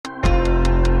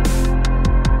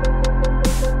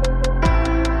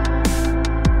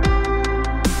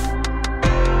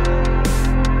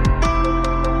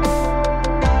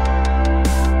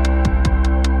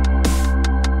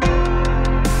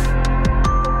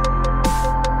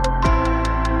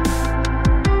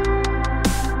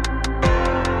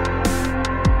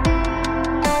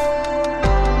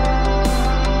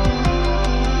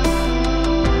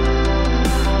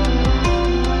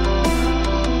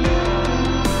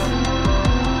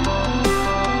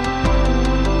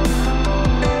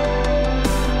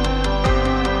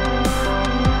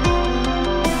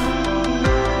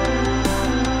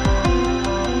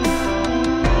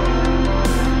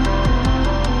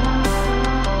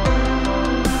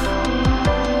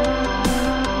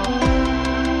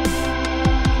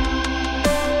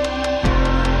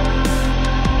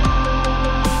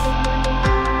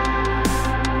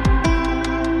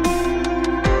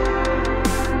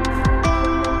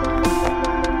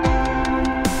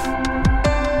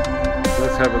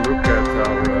have a look at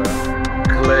our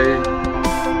clay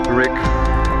brick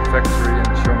factory in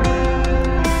Chongqing.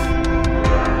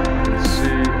 You can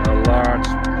see a large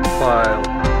pile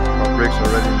of bricks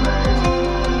already made.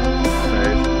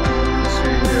 You can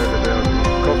see here that they are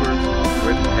being covered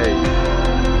with hay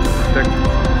to protect them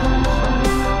from the sun.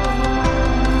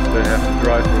 They have to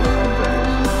dry for some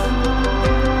days.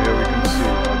 Here we can see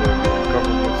how they're being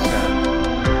covered with sand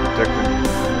to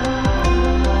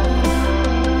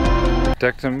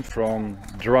protect them from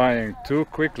drying too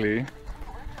quickly,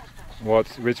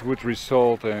 which would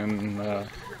result in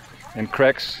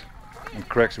cracks, and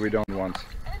cracks we don't want.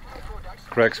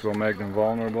 Cracks will make them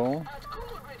vulnerable.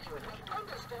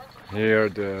 Here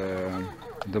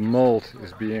the mold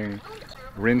is being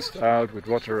rinsed out with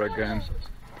water again.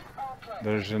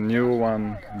 There's a new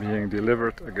one being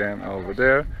delivered again over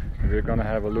there. We're gonna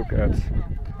have a look at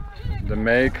the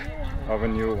make of a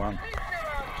new one.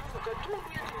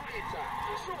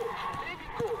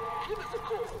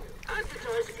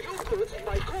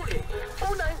 By calling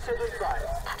 0975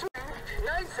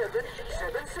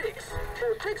 9776. It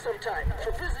will take some time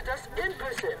to visit us in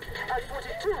person at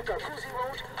 42 Kakuzi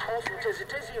Road off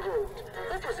Tezitezi Road,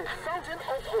 opposite Fountain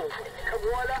of Hope,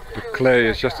 Kamwala. The clay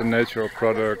is just a natural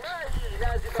product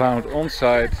found on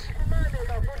site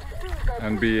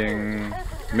and being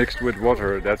mixed with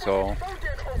water, that's all,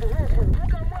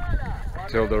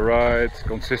 till the right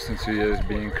consistency is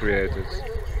being created.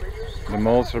 The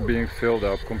molds are being filled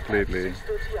up completely.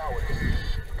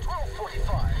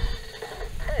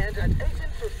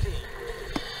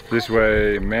 This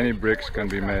way many bricks can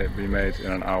be made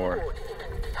in an hour.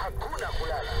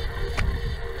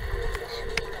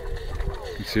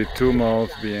 You can see two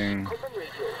molds being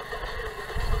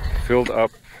filled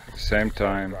up at the same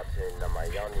time.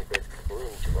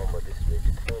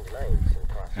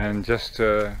 And just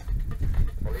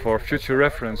for future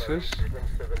references,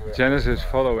 Janice is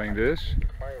following this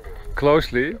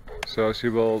closely, so she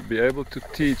will be able to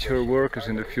teach her workers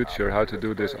in the future how to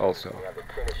do this also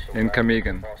in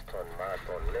Kamigan. I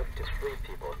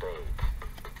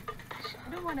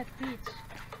don't want to teach.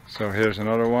 So here's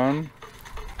another one.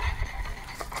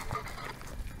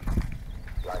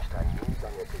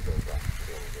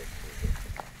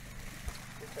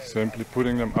 Simply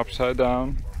putting them upside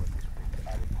down.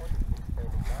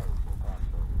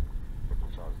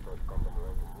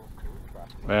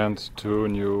 And two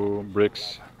new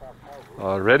bricks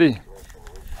are ready.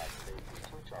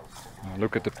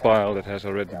 Look at the pile that has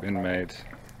already been made.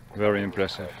 Very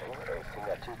impressive.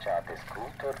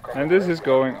 And this is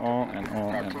going on and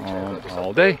on and on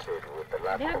all day.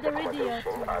 They have the radio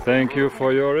too. Thank you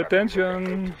for your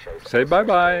attention. Say bye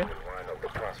bye.